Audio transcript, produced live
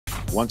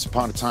Once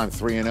upon a time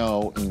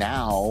 3-0,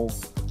 now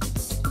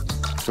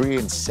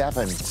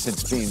 3-7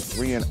 since being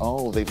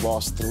 3-0. They've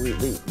lost 3.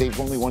 They've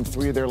only won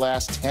 3 of their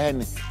last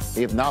 10.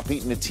 They have not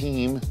beaten a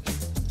team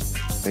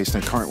based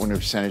on current winning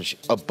percentage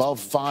above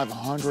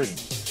 500.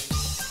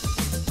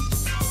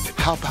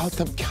 How about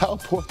them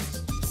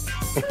Cowboys?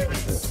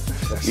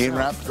 Ian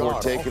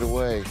Rappaport, take it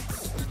away.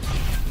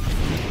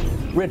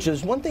 Rich,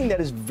 there's one thing that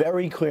is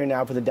very clear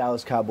now for the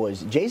Dallas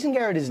Cowboys. Jason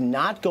Garrett is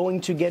not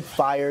going to get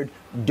fired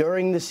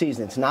during the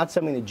season. It's not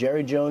something that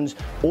Jerry Jones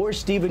or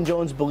Stephen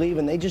Jones believe,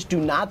 and they just do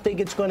not think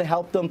it's going to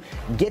help them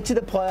get to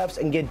the playoffs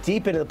and get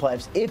deep into the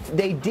playoffs. If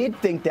they did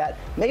think that,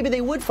 maybe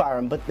they would fire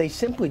him, but they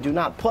simply do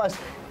not. Plus,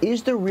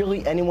 is there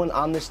really anyone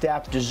on the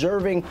staff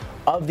deserving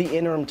of the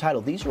interim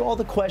title? These are all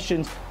the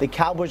questions the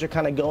Cowboys are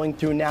kind of going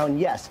through now, and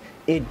yes,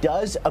 it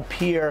does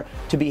appear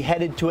to be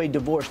headed to a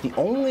divorce. The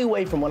only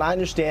way, from what I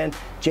understand,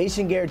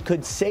 Jason Garrett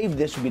could save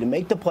this would be to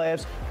make the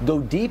playoffs, go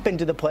deep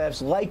into the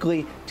playoffs,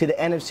 likely to the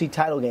NFC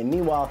title game.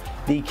 Meanwhile,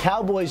 the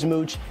Cowboys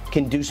mooch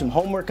can do some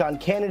homework on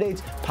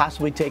candidates,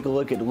 possibly take a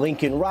look at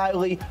Lincoln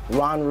Riley,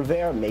 Ron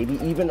Rivera, maybe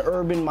even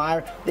Urban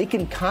Meyer. They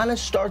can kind of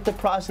start the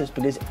process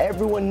because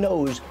everyone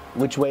knows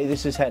which way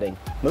this is heading.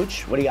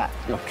 Mooch, what do you got?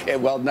 Okay,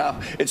 well, now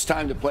it's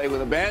time to play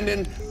with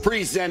abandon,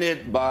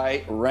 presented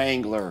by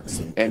Wrangler.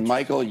 And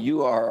Michael,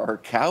 you are our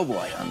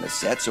cowboy on the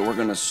set, so we're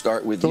going to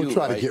start with you. Don't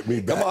try to get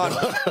me back. Come on,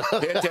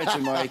 pay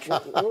attention, Mike.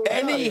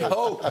 Any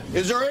hope?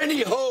 Is there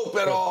any hope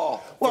at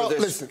all for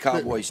this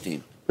Cowboys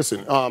team?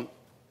 Listen,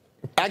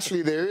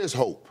 actually there is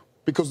hope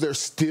because they're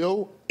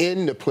still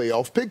in the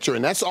playoff picture,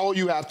 and that's all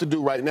you have to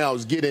do right now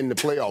is get in the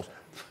playoffs.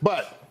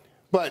 But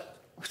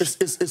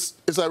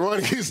it's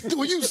ironic.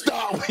 Will you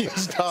stop? Will you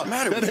stop?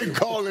 That they're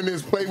calling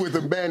this play with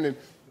abandon.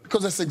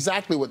 Because that's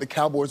exactly what the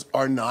Cowboys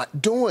are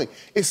not doing.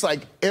 It's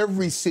like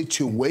every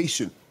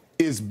situation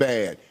is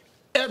bad.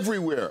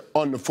 Everywhere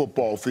on the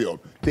football field.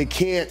 They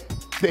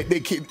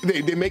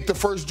make the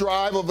first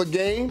drive of a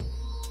game,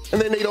 and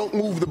then they don't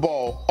move the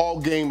ball all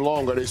game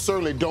longer. They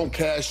certainly don't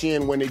cash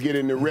in when they get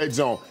in the red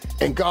zone.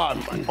 And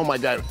God, oh my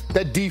God,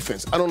 that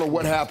defense, I don't know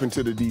what happened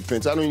to the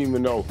defense. I don't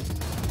even know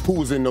who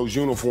was in those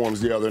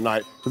uniforms the other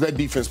night, because that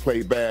defense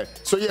played bad.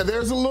 So, yeah,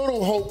 there's a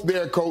little hope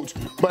there, Coach,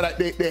 but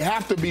they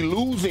have to be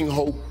losing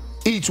hope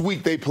each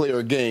week they play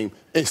a game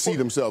and see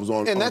themselves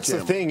on camera. And that's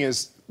the thing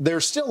is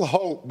there's still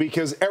hope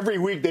because every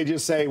week they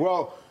just say,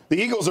 well, the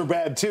Eagles are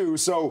bad too,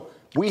 so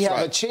we have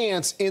a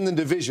chance in the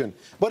division.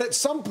 But at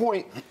some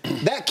point,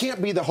 that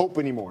can't be the hope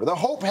anymore. The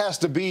hope has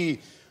to be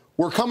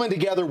we're coming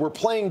together, we're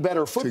playing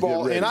better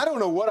football, and I don't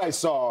know what I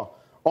saw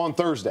on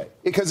Thursday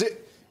because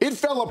it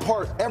fell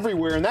apart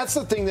everywhere, and that's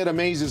the thing that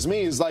amazes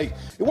me is, like,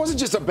 it wasn't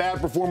just a bad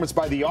performance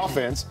by the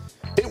offense.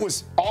 It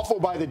was awful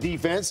by the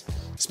defense.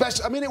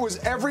 It was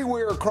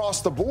everywhere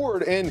across the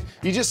board, and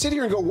you just sit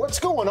here and go, what's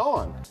going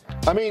on?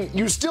 I mean,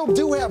 you still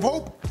do have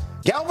hope.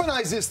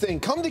 Galvanize this thing.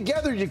 Come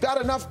together. You've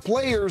got enough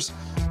players,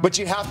 but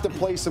you have to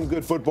play some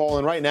good football,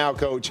 and right now,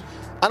 Coach,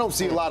 I don't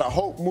see a lot of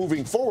hope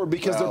moving forward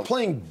because they're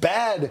playing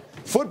bad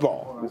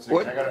football. I was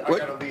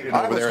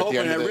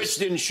hoping that Rich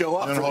didn't show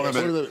up. I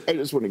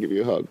just want to give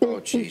you a hug.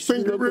 Oh, jeez.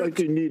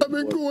 I've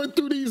been going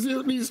through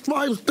these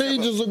 5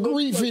 stages of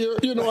grief here.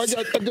 You know, I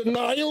got a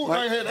denial,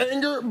 I had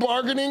anger,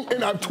 bargaining,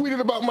 and I've tweeted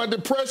about my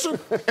depression,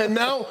 and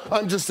now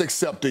I'm just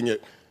accepting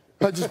it.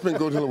 I've just been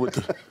going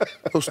with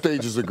those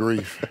stages of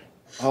grief.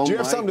 Do you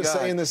have something to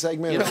say in this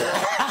segment?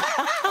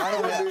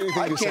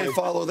 I can't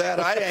follow that.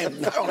 I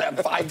don't have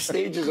 5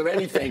 stages of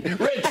anything.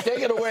 Rich,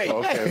 take it away.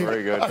 Okay,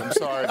 very good. I'm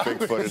sorry I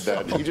big-footed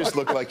that. You just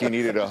look like you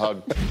needed a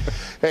hug.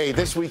 Hey,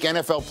 this week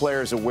NFL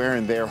players are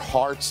wearing their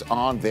hearts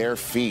on their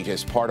feet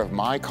as part of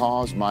My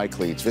Cause, My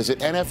Cleats. Visit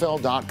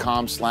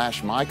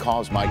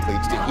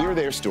NFL.com/MyCauseMyCleats to hear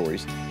their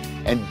stories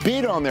and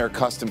bid on their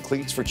custom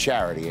cleats for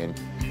charity and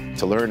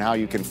to learn how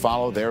you can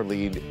follow their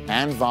lead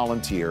and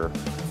volunteer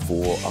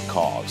for a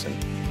cause. And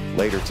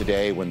later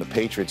today, when the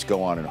Patriots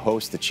go on and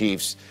host the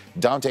Chiefs,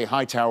 Dante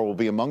Hightower will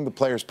be among the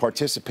players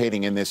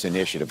participating in this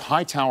initiative.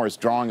 Hightower is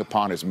drawing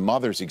upon his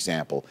mother's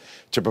example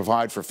to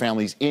provide for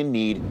families in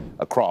need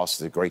across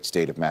the great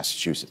state of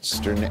Massachusetts.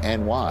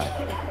 And why?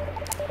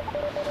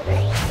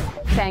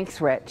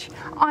 Thanks, Rich.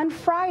 On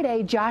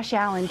Friday, Josh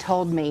Allen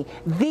told me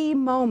the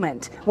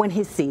moment when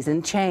his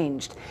season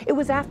changed. It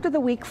was after the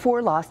Week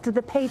 4 loss to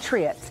the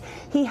Patriots.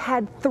 He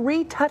had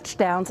 3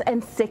 touchdowns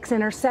and 6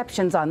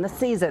 interceptions on the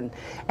season,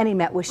 and he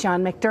met with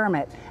Sean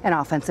McDermott and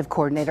offensive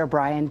coordinator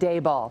Brian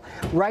Daboll.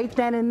 Right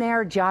then and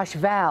there, Josh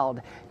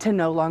vowed to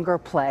no longer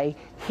play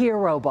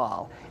hero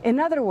ball.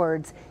 In other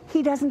words,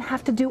 he doesn't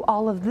have to do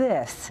all of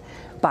this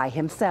by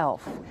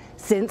himself.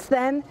 Since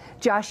then,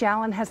 Josh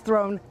Allen has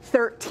thrown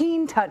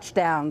 13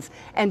 touchdowns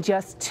and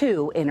just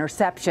 2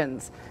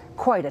 interceptions.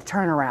 Quite a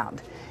turnaround.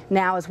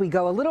 Now, as we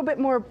go a little bit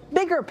more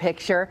bigger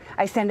picture,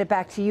 I send it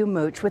back to you,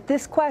 Mooch, with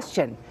this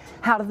question.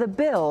 How do the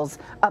Bills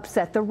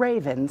upset the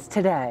Ravens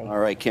today? All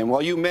right, Kim.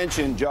 Well, you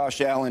mentioned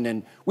Josh Allen,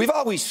 and we've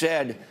always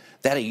said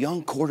that a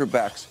young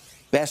quarterback's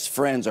best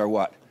friends are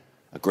what?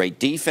 A great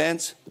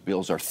defense, the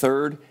Bills are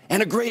third,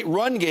 and a great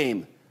run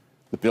game.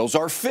 The Bills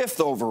are 5th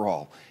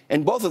overall.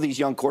 And both of these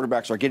young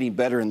quarterbacks are getting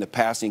better in the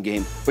passing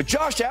game. But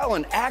Josh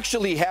Allen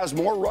actually has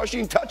more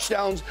rushing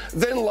touchdowns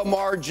than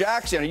Lamar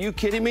Jackson. Are you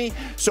kidding me?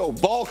 So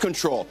ball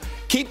control.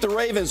 Keep the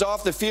Ravens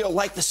off the field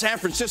like the San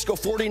Francisco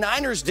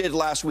 49ers did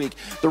last week.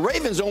 The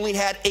Ravens only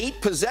had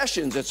 8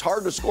 possessions. It's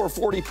hard to score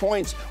 40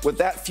 points with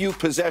that few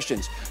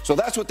possessions. So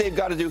that's what they've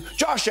got to do.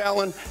 Josh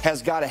Allen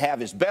has got to have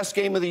his best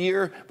game of the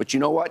year. But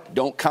you know what?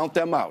 Don't count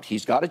them out.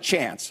 He's got a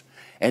chance.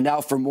 And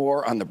now for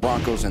more on the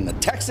Broncos and the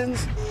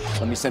Texans,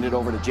 let me send it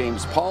over to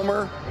James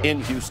Palmer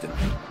in Houston.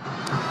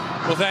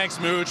 Well, thanks,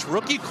 Mooch.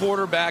 Rookie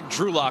quarterback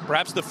Drew Lock,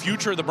 perhaps the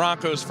future of the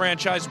Broncos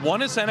franchise, won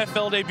his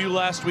NFL debut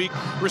last week,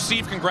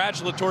 received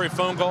congratulatory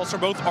phone calls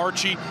from both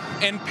Archie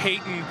and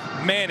Peyton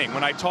Manning.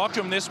 When I talked to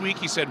him this week,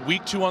 he said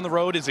week 2 on the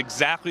road is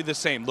exactly the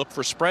same. Look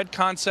for spread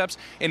concepts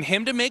and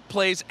him to make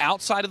plays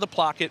outside of the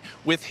pocket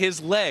with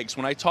his legs.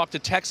 When I talked to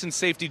Texans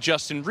safety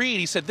Justin Reed,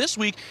 he said this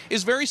week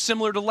is very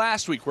similar to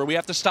last week, where we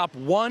have to stop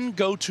one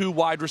go-to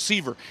wide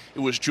receiver. It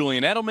was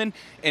Julian Edelman,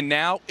 and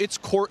now it's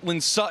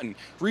Courtland Sutton.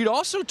 Reed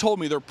also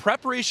told me their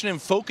preparation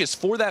and focus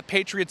for that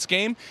Patriots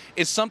game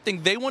is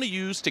something they want to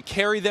use to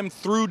carry them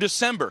through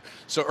December.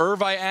 So,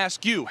 Irv, I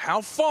ask you,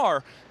 how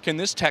far can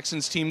this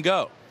Texans team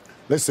go?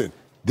 Listen,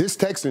 this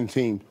Texan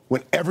team,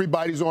 when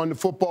everybody's on the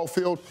football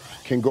field,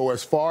 can go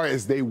as far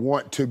as they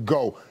want to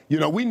go. You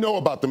know, we know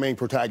about the main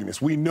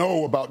protagonists. We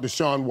know about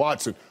Deshaun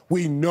Watson.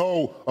 We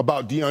know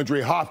about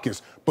DeAndre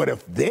Hopkins. But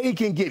if they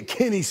can get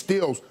Kenny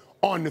Stills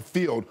on the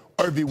field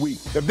every week,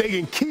 if they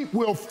can keep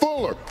Will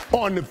Fuller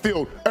on the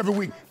field every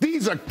week,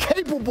 these are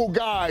capable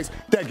guys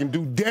that can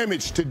do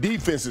damage to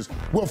defenses.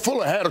 Will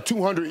Fuller had a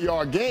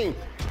 200-yard game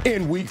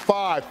in week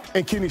 5,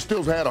 and Kenny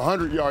Stills had a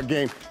 100-yard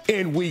game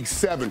in week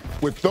 7.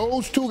 With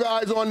those two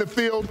guys on the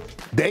field,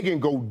 they can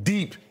go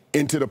deep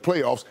into the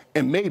playoffs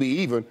and maybe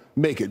even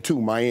make it to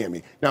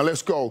Miami. Now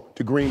let's go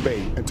to Green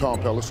Bay and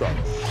Tom Pelissero.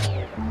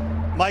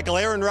 Michael,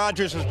 Aaron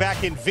Rodgers was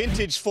back in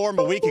vintage form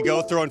a week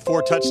ago, throwing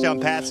 4 touchdown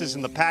passes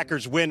in the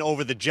Packers' win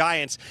over the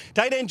Giants.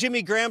 Tight end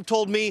Jimmy Graham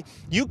told me,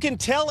 you can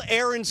tell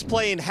Aaron's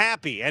playing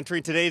happy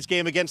entering today's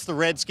game against the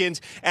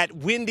Redskins at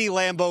windy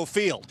Lambeau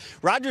Field.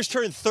 Rodgers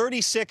turned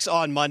 36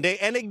 on Monday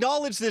and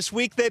acknowledged this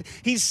week that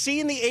he's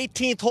seen the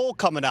 18th hole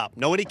coming up,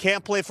 knowing he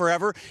can't play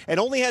forever and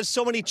only has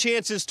so many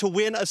chances to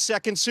win a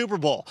second Super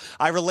Bowl.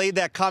 I relayed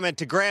that comment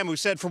to Graham, who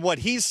said from what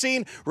he's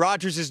seen,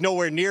 Rodgers is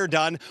nowhere near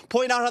done.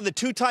 Point out how the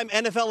 2-time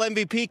NFL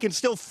MVP can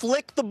still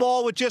flick the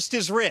ball with just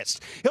his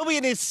wrist. He'll be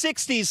in his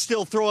 60s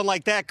still throwing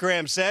like that,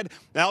 Graham said.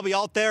 And I'll be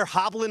out there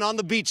hobbling on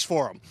the beach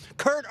for him.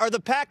 Kurt, are the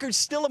Packers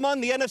still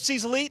among the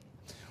NFC's elite?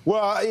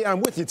 Well, yeah,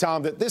 I'm with you,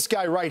 Tom, that this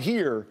guy right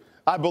here,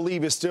 I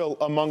believe, is still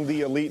among the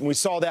elite. And we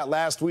saw that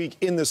last week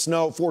in the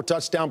snow, 4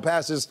 touchdown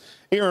passes.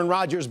 Aaron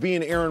Rodgers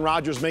being Aaron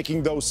Rodgers,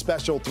 making those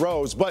special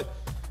throws. But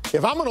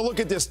if I'm going to look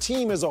at this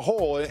team as a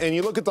whole, and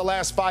you look at the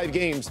last 5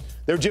 games,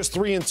 they're just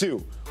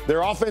 3-2.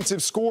 Their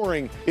offensive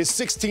scoring is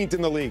 16th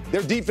in the league.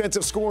 Their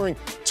defensive scoring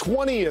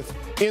 20th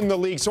in the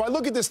league. So I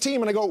look at this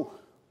team and I go,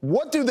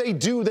 what do they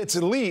do that's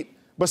elite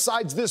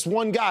besides this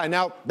one guy?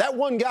 Now, that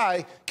one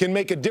guy can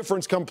make a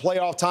difference come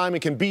playoff time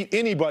and can beat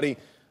anybody,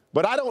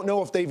 but I don't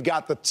know if they've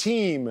got the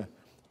team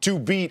to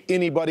beat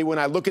anybody. When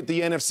I look at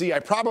the NFC, I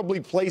probably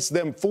place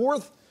them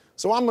 4th.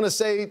 So I'm going to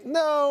say,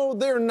 no,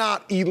 they're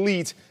not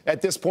elite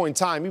at this point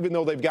in time, even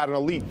though they've got an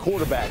elite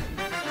quarterback.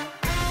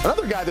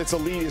 Another guy that's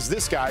elite is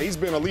this guy. He's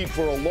been elite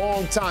for a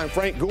long time.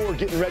 Frank Gore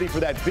getting ready for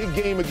that big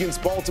game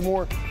against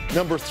Baltimore.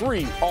 Number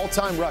 3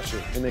 all-time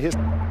rusher in the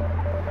history.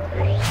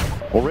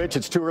 Well, Rich,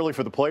 it's too early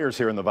for the players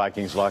here in the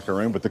Vikings locker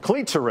room, but the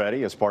cleats are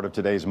ready as part of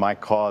today's My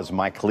Cause,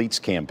 My Cleats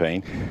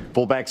campaign.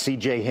 Fullback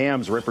C.J.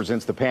 Hams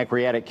represents the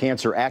Pancreatic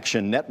Cancer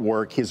Action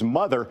Network. His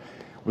mother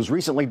was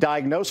recently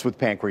diagnosed with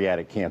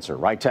pancreatic cancer.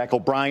 Right tackle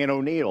Brian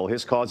O'Neill,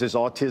 his cause is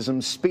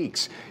Autism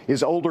Speaks.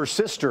 His older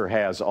sister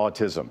has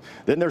autism.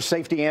 Then there's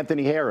safety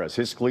Anthony Harris.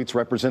 His cleats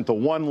represent the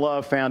One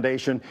Love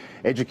Foundation,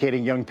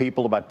 educating young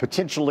people about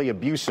potentially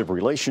abusive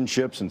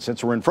relationships. And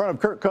since we're in front of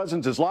Kirk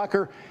Cousins'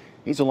 locker,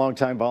 he's a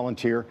longtime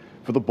volunteer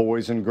for the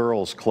Boys and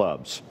Girls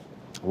Clubs.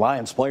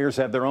 Lions players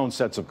have their own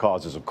sets of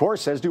causes, of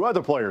course, as do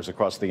other players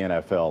across the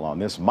NFL on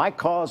this My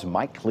Cause,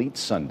 My Cleats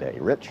Sunday.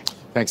 Rich?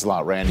 Thanks a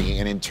lot, Randy.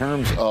 And in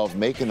terms of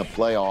making the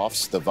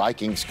playoffs, the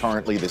Vikings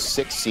currently the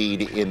 6th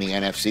seed in the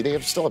NFC. They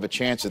still have a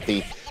chance at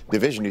the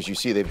division. As you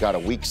see, they've got a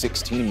Week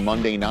 16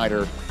 Monday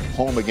nighter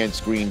home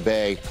against Green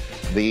Bay.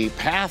 The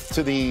path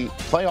to the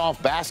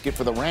playoff basket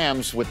for the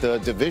Rams, with the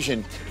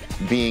division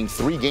being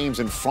 3 games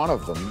in front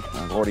of them,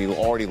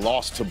 already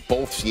lost to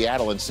both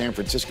Seattle and San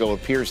Francisco,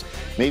 appears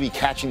maybe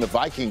catching the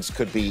Vikings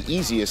could be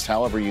easiest.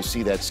 However you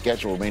see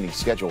that remaining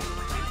schedule.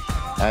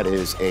 That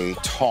is a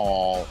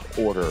tall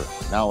order.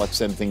 Now let's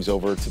send things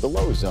over to the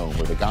low zone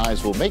where the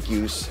guys will make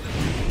use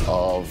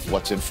of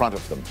what's in front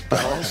of them.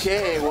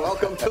 Okay,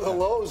 welcome to the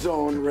low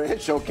zone,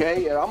 Rich.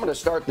 Okay, I'm going to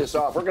start this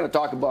off. We're going to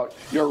talk about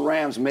your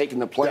Rams making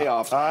the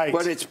playoffs. Right.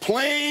 But it's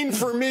plain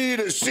for me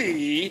to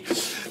see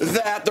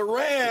that the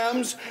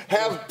Rams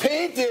have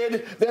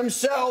painted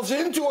themselves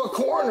into a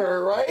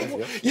corner,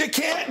 right? You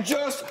can't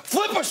just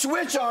flip a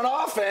switch on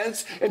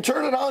offense and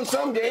turn it on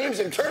some games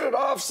and turn it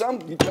off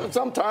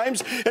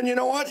sometimes. And you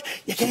know what?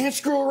 You can't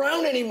screw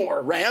around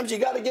anymore, Rams. You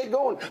got to get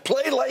going.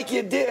 Play like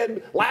you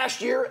did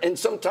last year and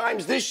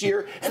sometimes this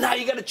year, and now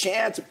you got a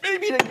chance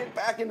maybe to get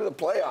back into the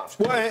playoffs.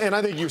 Well, and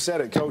I think you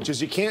said it, Coach,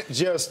 is you can't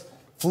just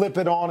flip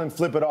it on and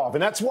flip it off.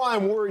 And that's why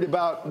I'm worried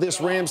about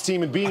this Rams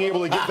team and being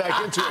able to get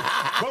back into it.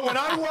 But when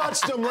I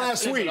watched them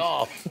last week,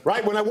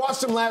 right, when I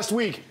watched them last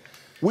week,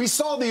 we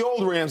saw the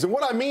old Rams. And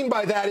what I mean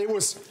by that, it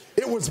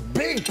was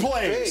big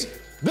plays.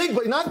 Big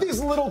play, not these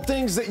little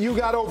things that you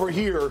got over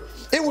here.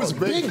 It was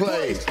big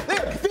plays. They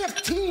had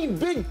 15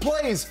 big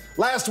plays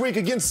last week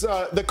against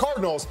the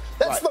Cardinals.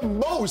 That's the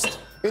most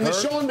in the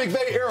Sean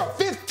McVay era.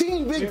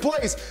 15 big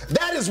plays.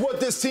 That is what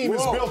this team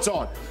is built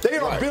on. They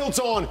are built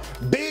on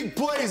big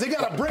plays. They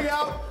got to bring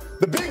out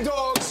the big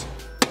dogs.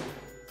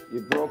 You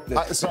broke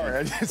this.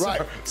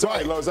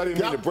 Sorry, Lowe's. I didn't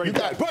mean to break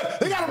that. But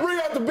they got to bring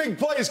out the big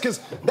plays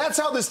because that's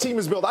how this team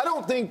is built. I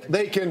don't think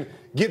they can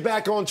get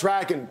back on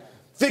track and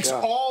fix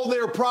all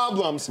their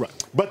problems,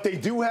 but they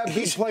do have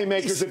big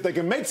playmakers. If they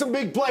can make some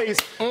big plays,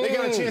 they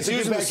got a chance to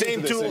get back the same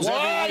into tools.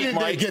 Why did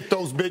they get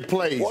those big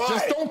plays? Why?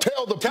 Just don't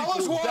tell the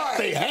people that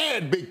they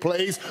had big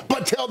plays,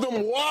 but tell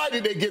them why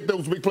did they get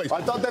those big plays.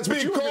 I thought that's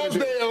what you were gonna do.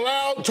 Because they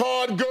allowed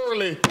Todd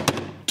Gurley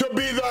to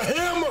be the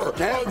hammer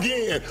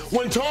again.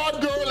 When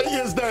Todd Gurley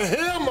is the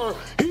hammer,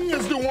 he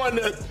is the one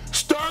that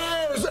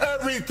stirs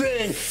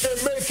everything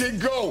and makes it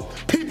go.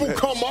 People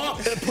come up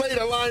and play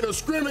the line of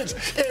scrimmage,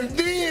 and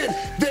then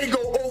they go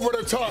over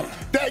the top.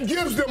 That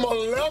gives them a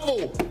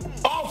level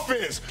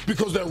offense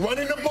because they're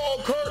running the ball,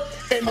 Kurt,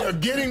 and they're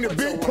getting the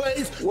big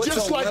plays,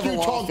 just like you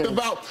talked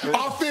about.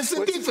 Offense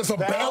and defense, a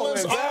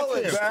balanced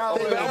offense.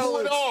 They level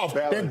it off.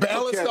 They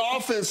balance the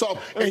offense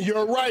off. And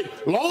you're right.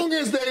 Long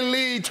as they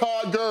lead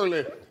Todd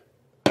Gurley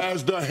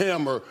as the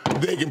hammer,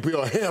 they can be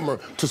a hammer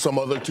to some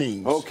other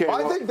teams. Okay.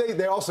 Well, I think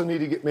they also need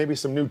to get maybe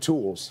some new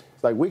tools.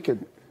 Like we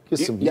could get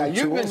some new tools.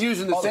 You've been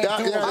using the same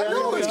tools. I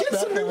know, let's get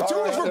some new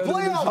tools for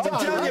playoff time. I'll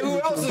tell you who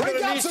else is going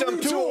to need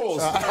some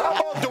tools. How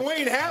about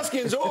Dwayne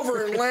Haskins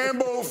over in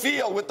Lambeau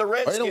Field with the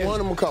Redskins? I don't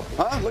want him a couple.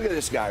 Huh? Look at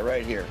this guy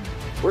right here.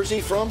 Where's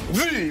he from?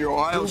 The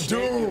Ohio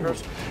State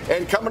University.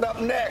 And coming up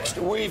next,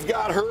 we've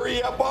got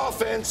Hurry Up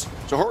Offense.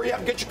 So hurry up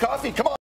and get your coffee. Come on.